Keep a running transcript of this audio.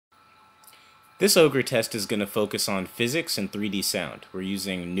This OGRE test is going to focus on physics and 3D sound. We're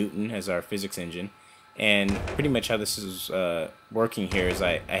using Newton as our physics engine, and pretty much how this is working here is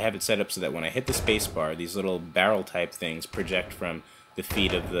I have it set up so that when I hit the space bar, these little barrel type things project from the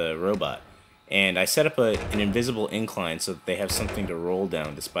feet of the robot. And I set up an invisible incline so that they have something to roll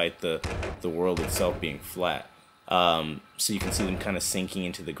down despite the world itself being flat. So you can see them kind of sinking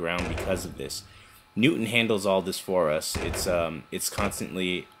into the ground because of this. Newton handles all this for us. It's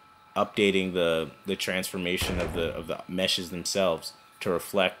constantly updating the transformation of the meshes themselves to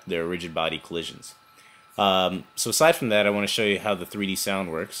reflect their rigid body collisions. So aside from that, I want to show you how the 3D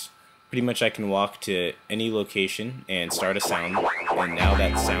sound works. Pretty much I can walk to any location and start a sound, and now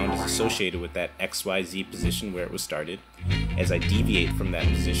that sound is associated with that XYZ position where it was started. As I deviate from that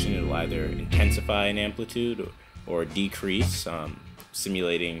position, it will either intensify in amplitude or decrease,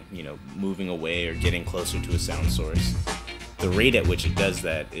 simulating, moving away or getting closer to a sound source. The rate at which it does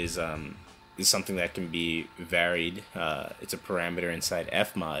that is something that can be varied. It's a parameter inside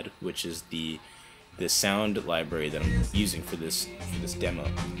FMOD, which is the sound library that I'm using for this demo.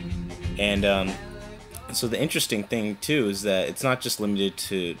 And so the interesting thing too is that it's not just limited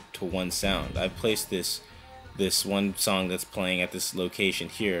to one sound. I've placed this one song that's playing at this location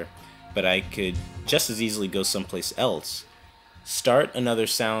here, but I could just as easily go someplace else, start another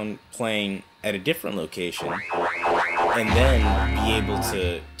sound playing at a different location, and then be able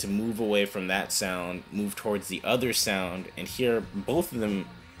to move away from that sound, move towards the other sound, and hear both of them.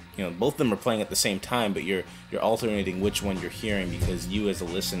 Both of them are playing at the same time, but you're alternating which one you're hearing because you as a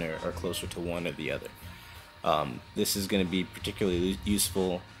listener are closer to one or the other. This is going to be particularly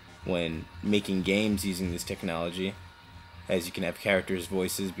useful when making games using this technology, as you can have characters'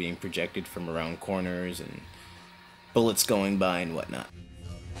 voices being projected from around corners and bullets going by and whatnot.